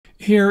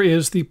Here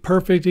is the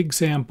perfect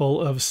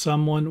example of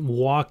someone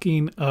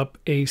walking up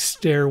a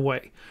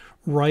stairway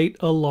right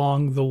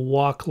along the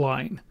walk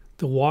line.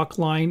 The walk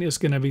line is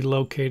going to be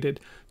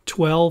located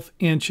 12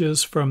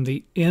 inches from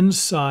the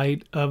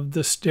inside of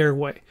the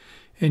stairway.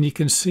 And you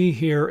can see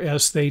here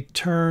as they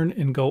turn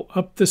and go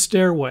up the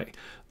stairway,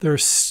 they're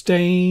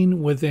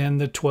staying within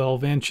the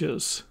 12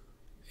 inches.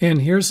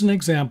 And here's an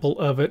example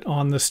of it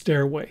on the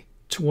stairway.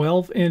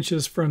 12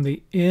 inches from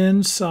the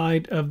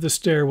inside of the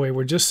stairway.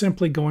 We're just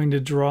simply going to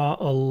draw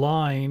a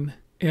line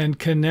and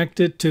connect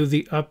it to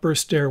the upper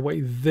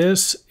stairway.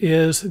 This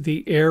is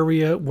the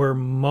area where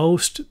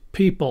most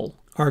people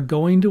are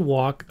going to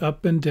walk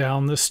up and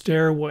down the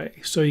stairway.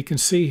 So you can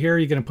see here,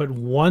 you're going to put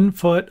one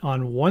foot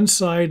on one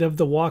side of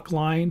the walk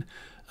line,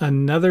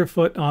 another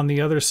foot on the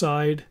other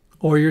side,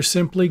 or you're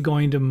simply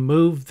going to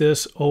move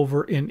this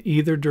over in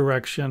either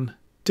direction,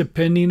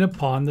 depending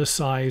upon the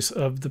size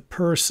of the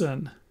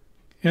person.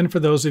 And for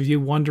those of you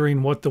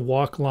wondering what the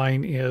walk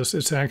line is,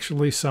 it's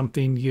actually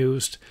something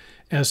used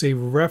as a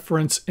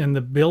reference in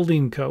the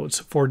building codes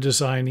for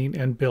designing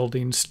and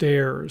building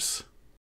stairs.